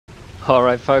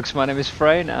Alright folks, my name is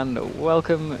Freyn and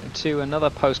welcome to another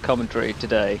post-commentary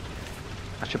today.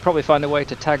 I should probably find a way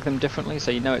to tag them differently so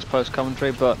you know it's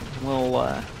post-commentary, but we'll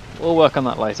work on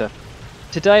that later.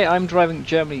 Today I'm driving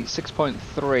Germany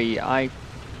 6.3. I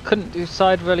couldn't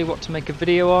decide really what to make a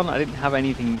video on. I didn't have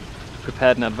anything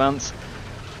prepared in advance.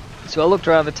 So I looked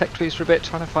around the tech trees for a bit,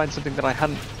 trying to find something that I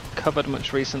hadn't covered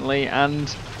much recently,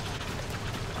 and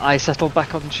I settled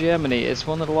back on Germany. It's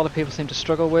one that a lot of people seem to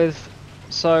struggle with,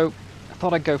 so I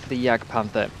thought I'd go for the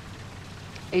Jagdpanther.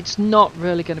 It's not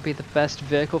really going to be the best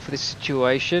vehicle for this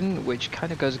situation, which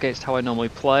kind of goes against how I normally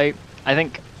play. I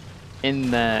think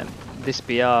in this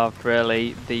BR,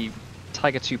 really, the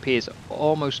Tiger 2P is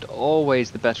almost always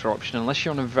the better option, unless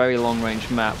you're on a very long range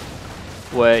map,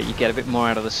 where you get a bit more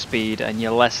out of the speed and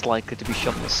you're less likely to be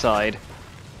shot on the side.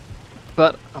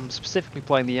 But I'm specifically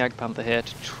playing the Jagdpanther here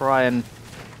to try and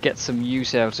get some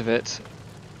use out of it.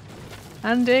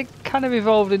 And it kind of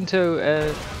evolved into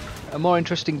a more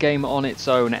interesting game on its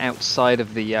own outside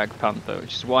of the Jagdpanther,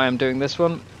 which is why I'm doing this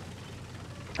one.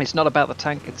 It's not about the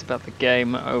tank, it's about the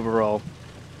game overall.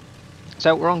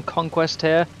 So we're on Conquest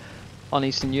here, on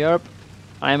Eastern Europe.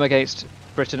 I am against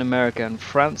Britain, America and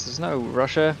France. There's no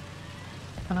Russia.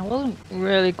 And I wasn't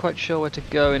really quite sure where to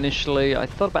go initially. I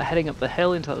thought about heading up the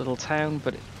hill into that little town,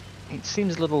 but it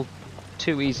seems a little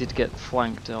too easy to get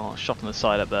flanked or shot on the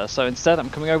side up there. So instead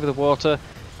I'm coming over the water.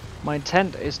 My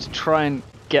intent is to try and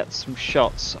get some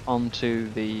shots onto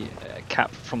the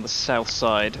cap from the south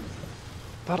side.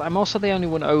 But I'm also the only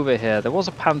one over here. There was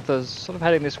a Panther sort of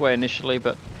heading this way initially,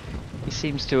 but he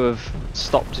seems to have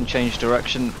stopped and changed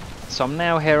direction. So I'm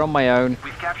now here on my own,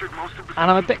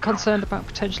 and I'm a bit concerned about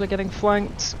potentially getting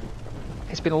flanked.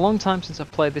 It's been a long time since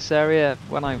I've played this area.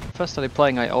 When I first started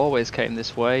playing, I always came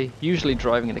this way, usually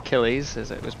driving an Achilles,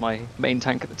 as it was my main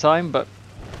tank at the time, but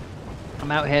I'm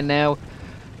out here now,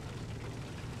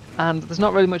 and there's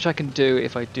not really much I can do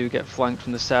if I do get flanked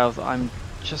from the south. I'm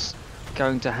just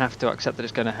going to have to accept that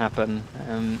it's going to happen.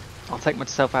 I'll take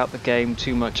myself out the game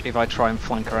too much if I try and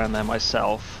flank around there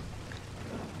myself.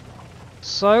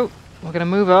 So, we're going to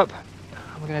move up,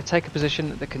 and we're going to take a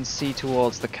position that can see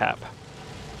towards the cap.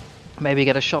 Maybe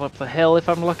get a shot up the hill if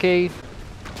I'm lucky.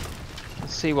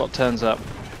 Let's see what turns up.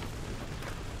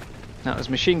 Now there's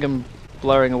machine gun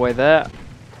blurring away there.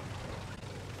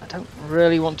 I don't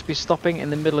really want to be stopping in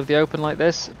the middle of the open like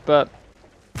this, but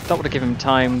I don't want to give him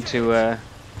time to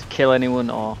kill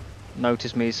anyone or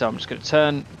notice me, so I'm just going to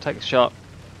turn, take a shot.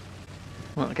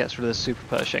 Well, that gets rid of the super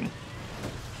Pershing.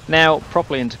 Now,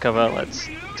 properly into cover, let's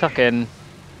tuck in.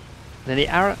 Then the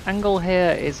angle here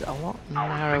is a lot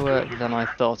narrower than I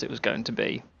thought it was going to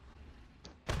be.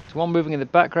 There's one moving in the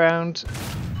background,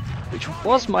 which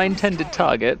was my intended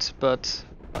target, but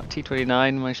that T-29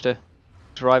 managed to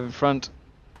drive in front.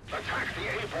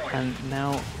 And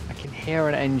now I can hear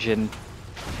an engine.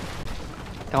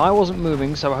 Now I wasn't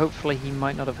moving, so hopefully he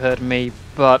might not have heard me,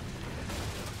 but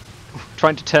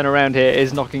trying to turn around here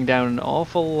is knocking down an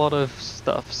awful lot of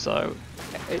stuff, so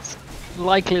it's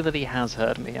likely that he has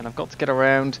heard me, and I've got to get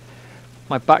around.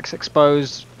 My back's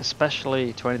exposed,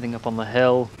 especially to anything up on the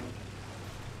hill,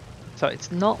 so it's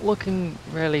not looking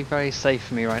really very safe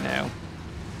for me right now.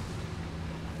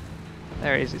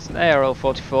 There he is, it's an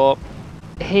ARL-44.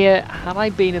 Here, had I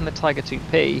been in the Tiger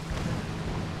 2P,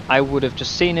 I would have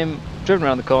just seen him, driven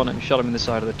around the corner and shot him in the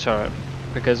side of the turret,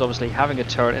 because obviously having a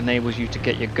turret enables you to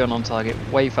get your gun on target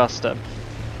way faster.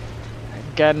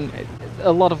 Again,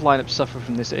 a lot of lineups suffer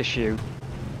from this issue.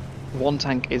 One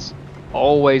tank is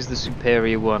always the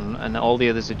superior one, and all the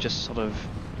others are just sort of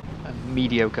a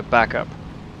mediocre backup.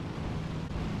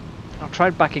 I've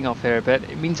tried backing off here a bit.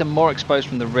 It means I'm more exposed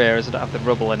from the rear as I don't have the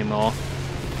rubble anymore.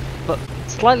 But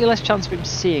slightly less chance of him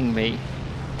seeing me.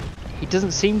 He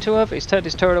doesn't seem to have. He's turned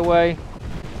his turret away.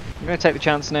 I'm going to take the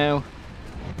chance now.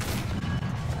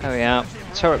 There we are.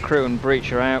 Turret crew and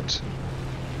breach are out.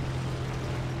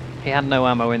 He had no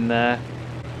ammo in there,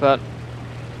 but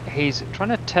he's trying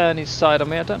to turn his side on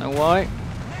me. I don't know why.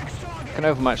 I can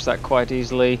overmatch that quite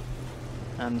easily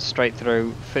and straight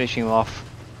through, finishing him off.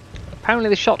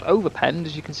 Apparently the shot overpenned,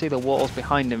 as you can see the walls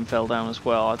behind him fell down as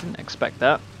well. I didn't expect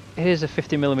that. It is a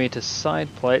 50mm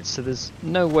side plate, so there's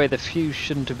no way the fuse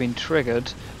shouldn't have been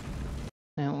triggered.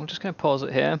 Now I'm just going to pause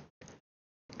it here.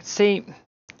 See,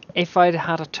 if I'd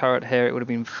had a turret here, it would have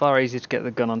been far easier to get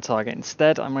the gun on target.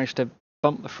 Instead, I managed to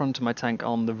bump the front of my tank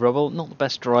on the rubble. Not the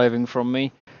best driving from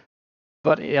me,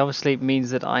 but it obviously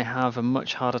means that I have a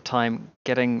much harder time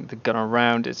getting the gun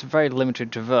around. It's a very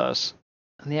limited traverse,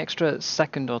 and the extra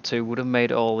second or two would have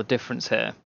made all the difference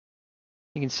here.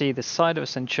 You can see the side of a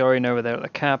Centurion over there at the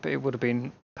cap. It would have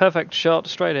been perfect shot,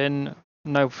 straight in,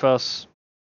 no fuss,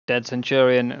 dead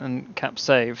Centurion and cap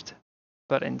saved.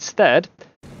 But instead,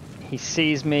 he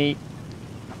sees me.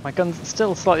 My gun's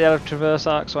still slightly out of traverse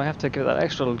arc, so I have to give it that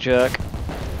extra little jerk,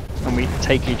 and we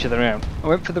take each other out. I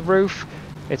went for the roof.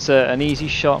 It's an easy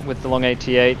shot with the long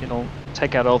 88. It'll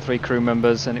take out all 3 crew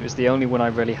members, and it was the only one I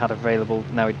really had available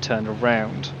now he'd turned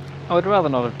around. I would rather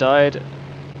not have died,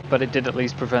 but it did at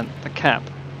least prevent the cap.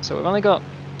 So we've only got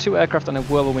 2 aircraft and a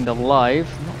whirlwind alive,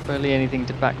 not really anything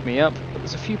to back me up, but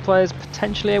there's a few players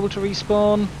potentially able to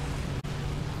respawn,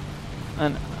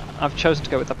 and I've chosen to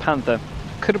go with the Panther.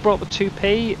 Could have brought the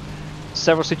 2P.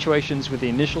 Several situations with the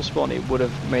initial spawn it would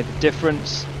have made the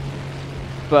difference,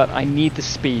 but I need the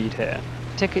speed here.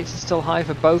 Tickets are still high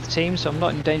for both teams, so I'm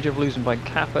not in danger of losing by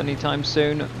cap anytime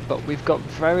soon, but we've got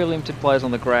very limited players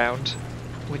on the ground,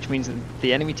 which means that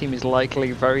the enemy team is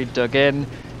likely very dug in.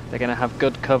 They're going to have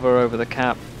good cover over the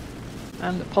cap,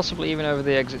 and possibly even over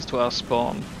the exits to our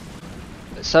spawn.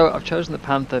 So I've chosen the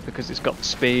Panther because it's got the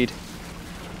speed,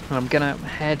 and I'm going to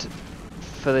head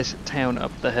for this town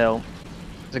up the hill.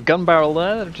 There's a gun barrel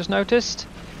there that I've just noticed,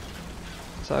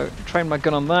 so train my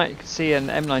gun on that. You can see an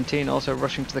M19 also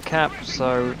rushing to the cap,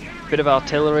 so a bit of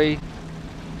artillery.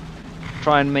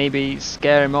 Try and maybe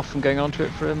scare him off from going onto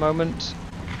it for a moment.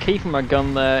 Keeping my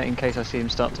gun there in case I see him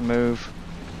start to move,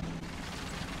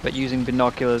 but using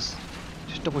binoculars,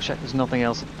 just double check there's nothing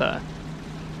else up there.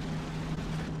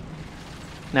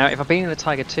 Now if I'd been in the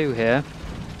Tiger II here,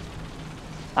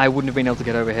 I wouldn't have been able to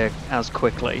get over here as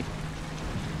quickly.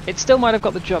 It still might have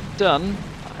got the job done.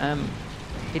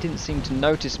 He didn't seem to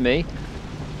notice me,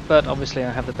 but obviously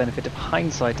I have the benefit of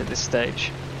hindsight at this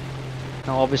stage.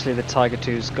 Now obviously the Tiger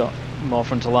II's got more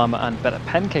frontal armor and better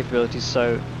pen capabilities,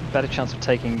 so better chance of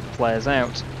taking players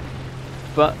out.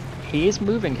 But he is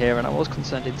moving here, and I was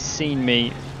concerned he'd seen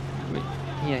me.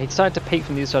 Yeah, he decided to peek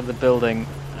from the other side of the building,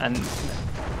 and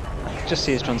I could just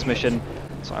see his transmission.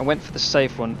 So I went for the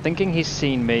safe one, thinking he's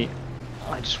seen me.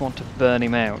 I just want to burn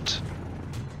him out.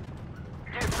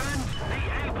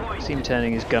 See him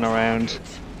turning his gun around.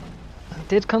 I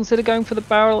did consider going for the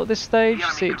barrel at this stage.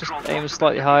 See, it just aims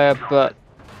slightly higher, but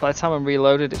by the time I'm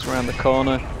reloaded, it's around the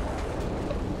corner.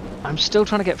 I'm still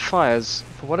trying to get fires.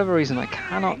 For whatever reason, I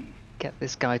cannot get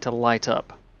this guy to light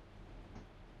up.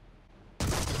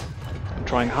 I'm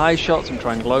trying high shots, I'm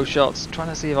trying low shots, trying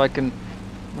to see if I can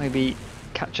maybe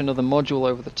catch another module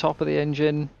over the top of the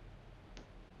engine.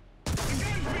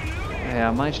 Yeah,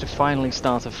 I managed to finally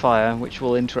start a fire, which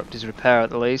will interrupt his repair at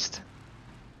the least.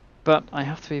 But I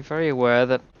have to be very aware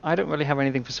that I don't really have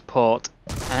anything for support,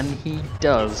 and he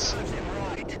does.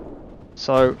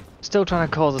 So, still trying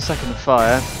to cause a second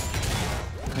fire.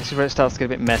 This is where it starts to get a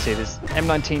bit messy. There's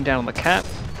M19 down on the cap.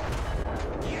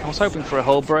 I was hoping for a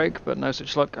hull break, but no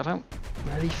such luck. I don't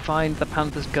really find the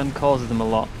Panther's gun causes them a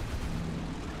lot.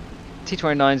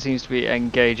 T-29 seems to be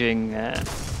engaging a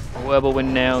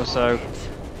whirlwind now, so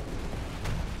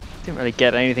didn't really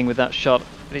get anything with that shot.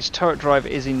 But his turret drive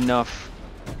is enough.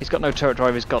 He's got no turret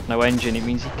drive, he's got no engine. It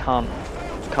means he can't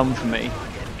come for me.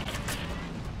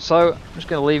 So I'm just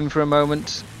going to leave him for a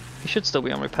moment. He should still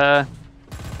be on repair,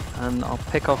 and I'll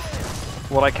pick off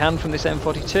what I can from this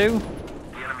M42,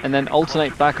 and then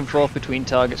alternate back and forth between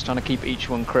targets, trying to keep each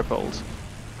one crippled.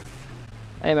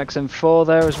 AMX M4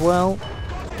 there as well.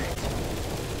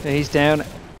 He's down,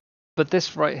 but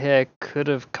this right here could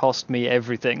have cost me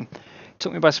everything. It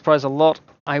took me by surprise a lot.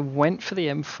 I went for the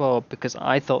M4 because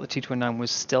I thought the T-29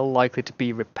 was still likely to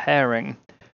be repairing.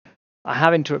 I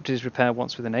have interrupted his repair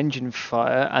once with an engine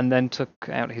fire and then took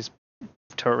out his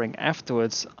turret ring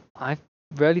afterwards. I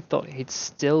really thought he'd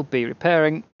still be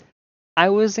repairing. I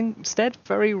was instead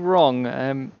very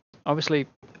wrong. Obviously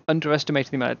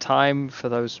underestimating the amount of time for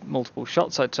those multiple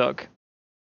shots I took.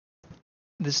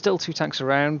 There's still 2 tanks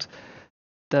around.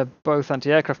 They're both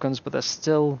anti-aircraft guns, but they're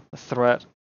still a threat.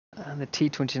 And the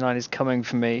T-29 is coming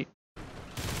for me.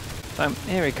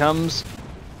 Here he comes.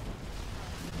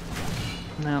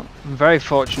 Now, I'm very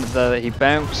fortunate there that he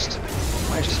bounced.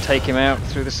 Managed to take him out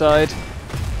through the side.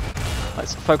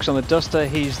 Let's focus on the Duster.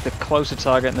 He's the closer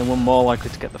target and the one more likely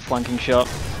to get the flanking shot.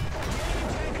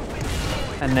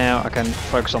 And now I can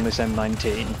focus on this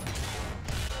M19.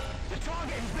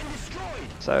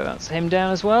 So that's him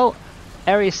down as well.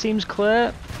 Area seems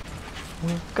clear.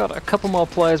 We've got a couple more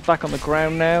players back on the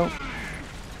ground now.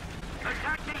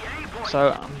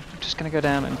 So I'm just going to go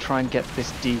down and try and get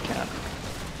this decap.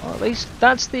 Or at least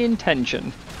that's the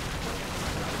intention.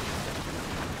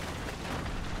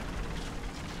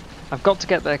 I've got to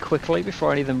get there quickly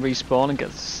before any of them respawn and get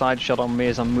a side shot on me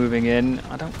as I'm moving in.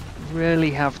 I don't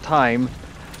really have time,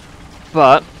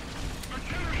 but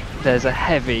there's a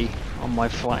heavy on my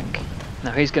flank.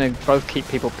 Now he's going to both keep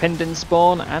people pinned in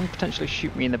spawn and potentially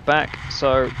shoot me in the back,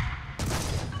 so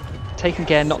taking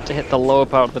care not to hit the lower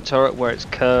part of the turret where it's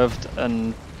curved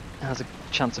and has a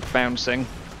chance of bouncing.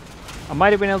 I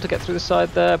might have been able to get through the side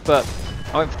there, but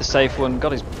I went for the safe one,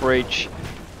 got his breach.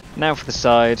 Now for the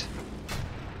side.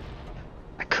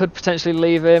 I could potentially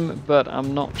leave him, but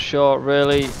I'm not sure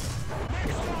really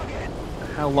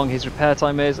how long his repair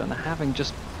time is, and having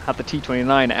just had the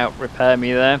T-29 out repair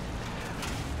me there,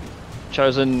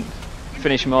 chosen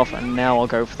finish him off, and now I'll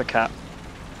go for the cap.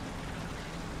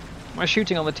 My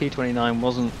shooting on the T-29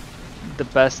 wasn't the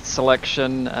best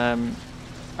selection.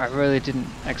 I really didn't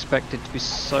expect it to be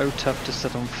so tough to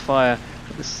set on fire,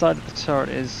 but the side of the turret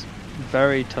is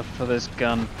very tough for this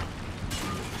gun.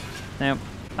 Now,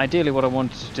 ideally what I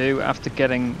wanted to do after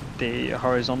getting the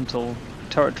horizontal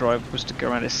turret drive was to go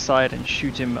around his side and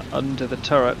shoot him under the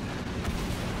turret,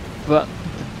 but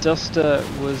the duster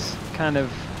was kind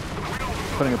of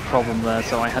putting a problem there,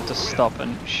 so I had to stop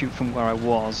and shoot from where I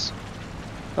was.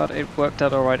 But it worked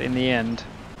out alright in the end.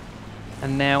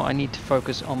 And now I need to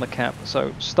focus on the cap.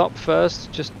 So stop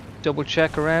first, just double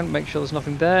check around, make sure there's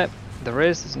nothing there.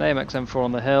 There's an AMX M4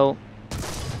 on the hill.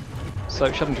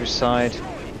 So shot into his side.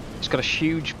 It's got a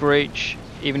huge breach.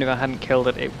 Even if I hadn't killed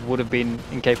it, it would have been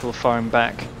incapable of firing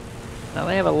back. Now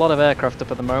they have a lot of aircraft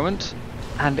up at the moment,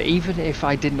 and even if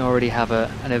I didn't already have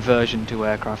an aversion to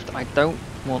aircraft, I don't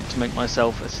want to make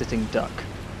myself a sitting duck.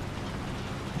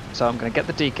 So I'm going to get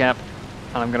the decap,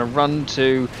 and I'm going to run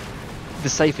to the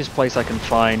safest place I can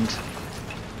find,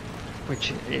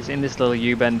 which is in this little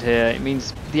U-bend here. It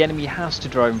means the enemy has to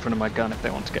drive in front of my gun if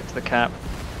they want to get to the cap.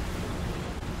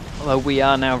 Although we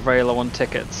are now very low on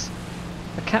tickets.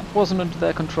 The cap wasn't under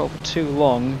their control for too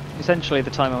long, essentially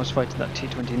the time I was fighting that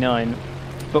T-29,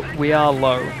 but we are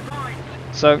low.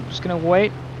 So just going to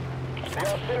wait,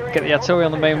 get the artillery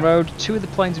on the main road. 2 of the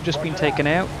planes have just been taken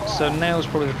out, so now is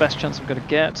probably the best chance I'm going to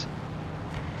get.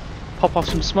 Pop off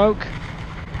some smoke.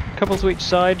 Couple to each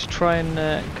side, try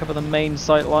and cover the main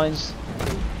sight lines,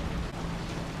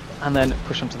 and then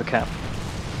push onto the cap.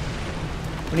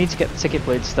 We need to get the ticket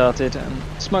bleed started, and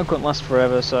smoke won't last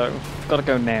forever, so gotta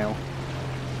go now.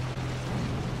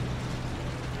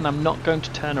 And I'm not going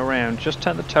to turn around, just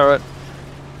turn the turret.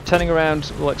 Turning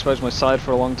around will expose my side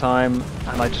for a long time,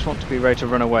 and I just want to be ready to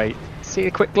run away. See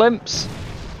a quick glimpse?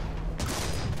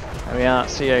 There we are,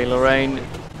 CA Lorraine.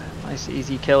 Nice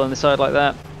easy kill on the side like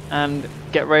that. And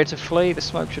get ready to flee, the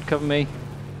smoke should cover me.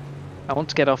 I want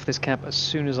to get off this cap as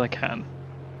soon as I can.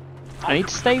 I need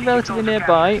to stay relatively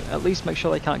nearby, at least make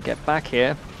sure they can't get back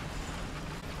here.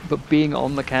 But being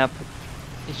on the cap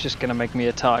is just going to make me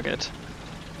a target.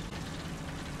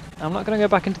 I'm not going to go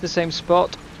back into the same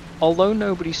spot. Although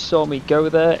nobody saw me go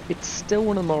there, it's still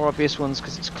one of the more obvious ones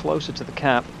because it's closer to the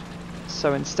cap.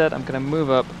 So instead I'm going to move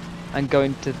up and go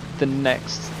into the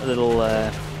next little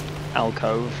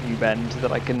alcove, U-bend,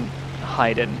 that I can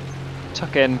hide in,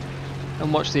 tuck in,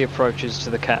 and watch the approaches to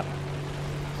the cap.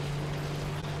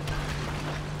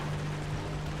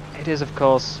 It is, of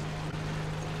course,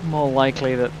 more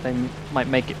likely that they might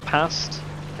make it past,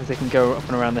 as they can go up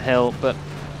and around the hill, but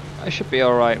I should be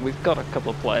alright. We've got a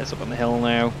couple of players up on the hill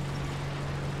now.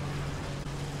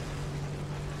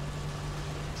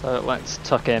 So let's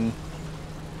tuck in.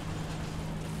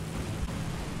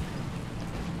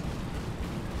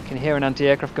 Can hear an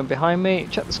anti-aircraft gun behind me,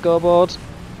 check the scoreboard,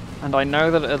 and I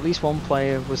know that at least one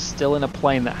player was still in a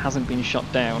plane that hasn't been shot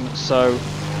down, so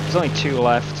there's only 2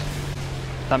 left.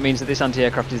 That means that this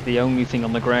anti-aircraft is the only thing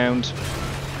on the ground.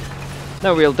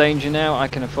 No real danger now, I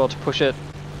can afford to push it.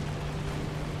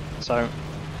 So,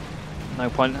 no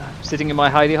point sitting in my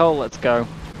hidey hole, let's go.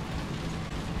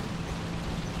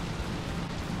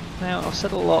 Now, I've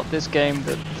said a lot this game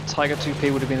that the Tiger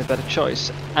 2P would have been a better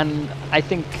choice, and I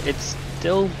think it's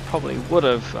still probably would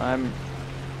have,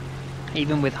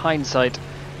 even with hindsight.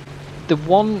 The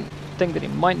one thing that it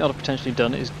might not have potentially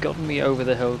done is gotten me over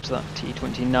the hill to that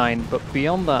T-29, but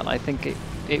beyond that I think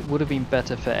it would have been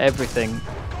better for everything.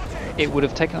 It would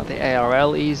have taken out the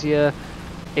ARL easier,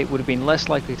 it would have been less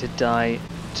likely to die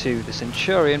to the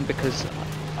Centurion because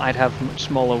I'd have much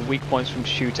smaller weak points from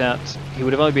shoot at. He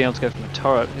would have only been able to go from the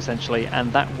turret essentially,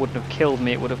 and that wouldn't have killed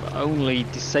me, it would have only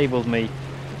disabled me.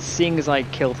 Seeing as I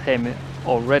killed him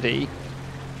already,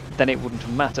 then it wouldn't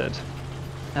have mattered.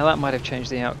 Now that might have changed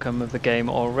the outcome of the game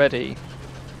already.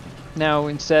 Now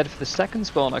instead, for the second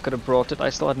spawn I could have brought it, I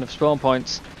still had enough spawn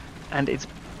points, and it's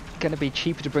going to be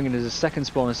cheaper to bring it as a second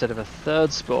spawn instead of a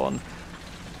third spawn,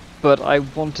 but I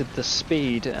wanted the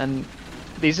speed, and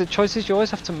these are choices you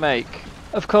always have to make.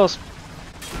 Of course,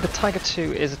 the Tiger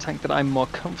 2 is a tank that I'm more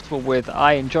comfortable with.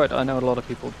 I enjoy it, I know a lot of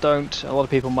people don't. A lot of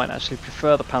people might actually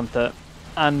prefer the Panther.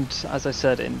 And as I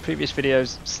said in previous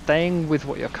videos, staying with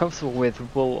what you're comfortable with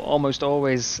will almost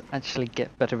always actually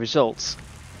get better results.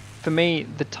 For me,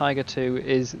 the Tiger 2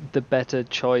 is the better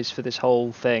choice for this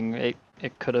whole thing.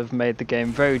 It could have made the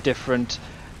game very different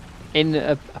in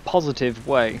a positive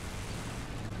way.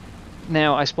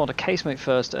 Now, I spawned a casemate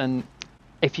first, and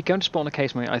if you're going to spawn a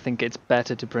casemate, I think it's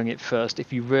better to bring it first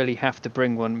if you really have to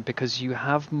bring one, because you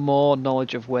have more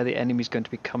knowledge of where the enemy's going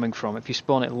to be coming from. If you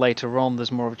spawn it later on,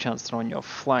 there's more of a chance they're on your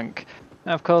flank.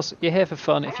 Now, of course, you're here for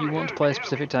fun. If you want to play a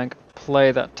specific tank,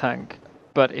 play that tank.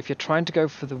 But if you're trying to go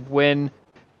for the win,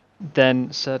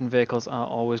 then certain vehicles are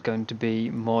always going to be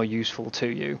more useful to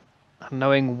you. And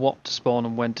knowing what to spawn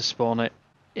and when to spawn it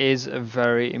is a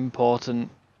very important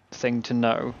thing to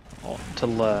know or to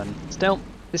learn. Still,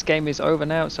 this game is over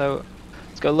now, so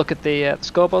let's go look at the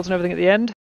scoreboards and everything at the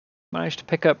end. Managed to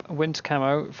pick up winter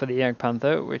camo for the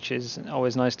Jagdpanther, which is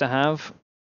always nice to have.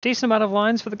 Decent amount of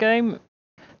lines for the game.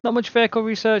 Not much vehicle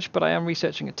research, but I am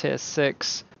researching a tier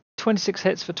 6. 26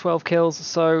 hits for 12 kills,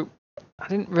 so I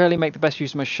didn't really make the best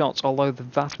use of my shots, although the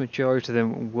vast majority of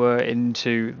them were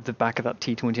into the back of that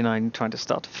T29 trying to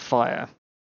start a fire.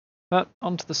 But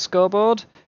onto the scoreboard.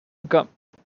 We've got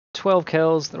 12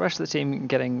 kills, the rest of the team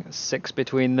getting 6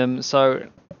 between them, so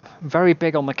very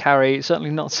big on the carry. Certainly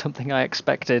not something I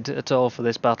expected at all for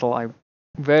this battle. I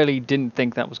really didn't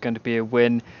think that was going to be a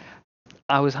win.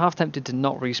 I was half tempted to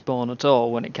not respawn at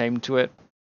all when it came to it,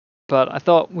 but I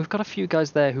thought we've got a few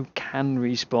guys there who can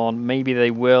respawn. Maybe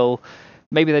they will.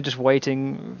 Maybe they're just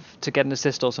waiting to get an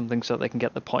assist or something so they can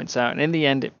get the points out. And in the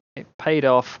end, it paid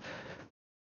off.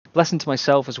 Lesson to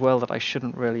myself as well that I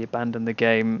shouldn't really abandon the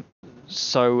game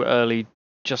so early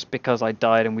just because I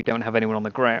died and we don't have anyone on the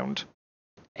ground.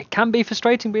 It can be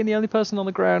frustrating being the only person on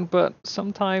the ground, but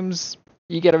sometimes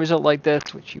you get a result like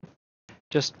this which you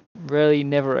just really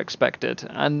never expected,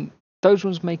 and those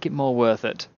ones make it more worth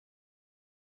it.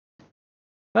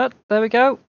 But there we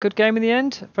go, good game in the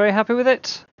end, very happy with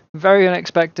it, very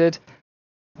unexpected.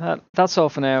 That's all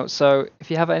for now, so if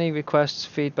you have any requests,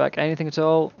 feedback, anything at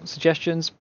all,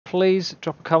 suggestions, please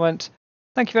drop a comment.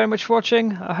 Thank you very much for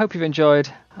watching, I hope you've enjoyed,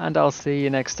 and I'll see you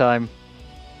next time.